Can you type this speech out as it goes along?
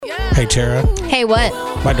Hey, Tara. Hey, what?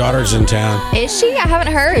 My daughter's in town. Is she? I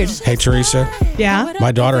haven't heard. Hey, Teresa. Yeah.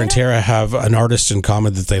 My daughter and Tara have an artist in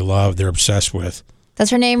common that they love. They're obsessed with. Does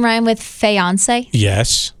her name rhyme with fiance?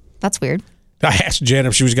 Yes. That's weird. I asked Jen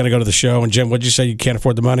if she was going to go to the show, and Jen, what'd you say? You can't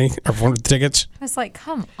afford the money or afford the tickets? I was like,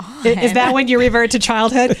 come on. Is that when you revert to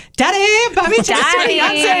childhood? Daddy, buy me tickets to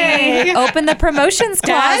Beyonce. Open the promotions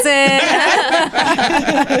closet.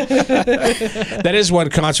 That is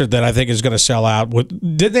one concert that I think is going to sell out.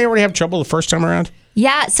 Did they already have trouble the first time around?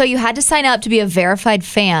 Yeah, so you had to sign up to be a verified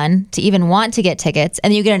fan to even want to get tickets.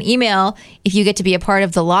 And then you get an email if you get to be a part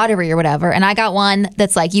of the lottery or whatever. And I got one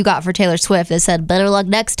that's like you got for Taylor Swift that said, better luck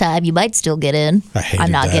next time. You might still get in. I'm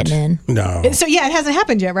not getting in. No. So, yeah, it hasn't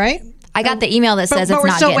happened yet, right? I got the email that says but it's we're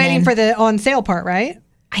not still getting waiting in. for the on sale part, right?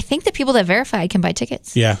 I think the people that verified can buy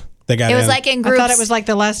tickets. Yeah, they got It was in. like in I groups. thought it was like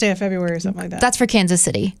the last day of February or something like that. That's for Kansas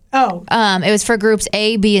City. Oh. It was for groups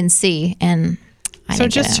A, B, and C. And I So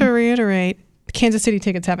didn't get just in. to reiterate, Kansas City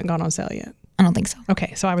tickets haven't gone on sale yet. I don't think so.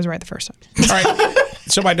 Okay, so I was right the first time. All right.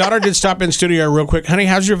 So my daughter did stop in studio real quick. Honey,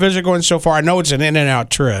 how's your visit going so far? I know it's an in and out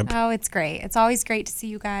trip. Oh, it's great. It's always great to see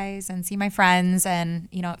you guys and see my friends. And,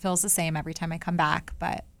 you know, it feels the same every time I come back,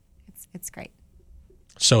 but it's great.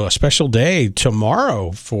 So a special day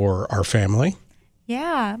tomorrow for our family.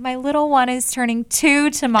 Yeah, my little one is turning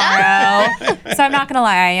 2 tomorrow. So I'm not going to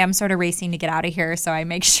lie, I am sort of racing to get out of here. So I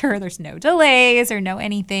make sure there's no delays or no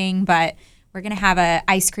anything. But we're going to have a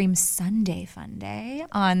ice cream sundae fun day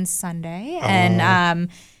on Sunday. And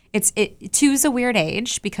it's 2's a weird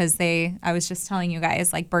age because I was just telling you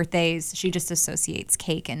guys, like birthdays, she just associates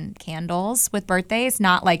cake and candles with birthdays,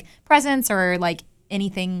 not like presents or like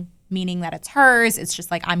anything meaning that it's hers. It's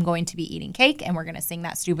just like, I'm going to be eating cake and we're going to sing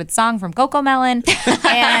that stupid song from Coco Melon.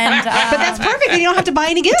 And But that's perfect. Then you don't have to buy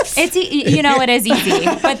any gifts. it's, you know, it is easy.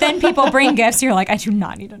 But then people bring gifts. You're like, I do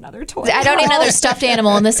not need another toy. I don't need another stuffed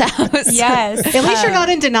animal in this house. Yes. At least you're not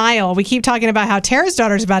in denial. We keep talking about how Tara's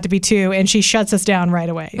daughter's about to be 2, and she shuts us down right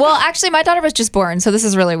away. Well, actually, my daughter was just born, so this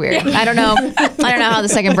is really weird. I don't know. I don't know how the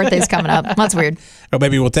second birthday's coming up. That's weird. Oh,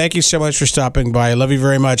 baby. Well, thank you so much for stopping by. I love you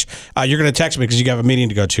very much. You're going to text me because you have a meeting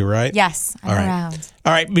to go to, right? Yes, I'm All right. around.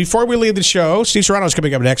 All right. Before we leave the show, Steve Serrano's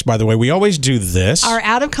coming up next, by the way. We always do this. Our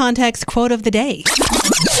out of context quote of the day.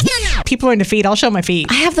 People are into feet. I'll show my feet.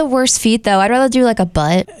 I have the worst feet, though. I'd rather do like a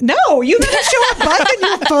butt. No, you rather show a butt than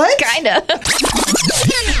your foot?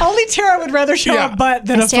 Kinda. Only Tara would rather show a butt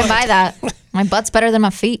than I a stand foot. by that. My butt's better than my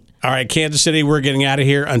feet. All right, Kansas City, we're getting out of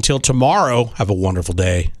here. Until tomorrow, have a wonderful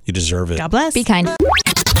day. You deserve it. God bless. Be kind.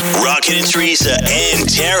 Rocket and Teresa and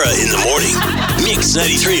Tara in the morning. Mix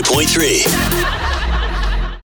 93.3.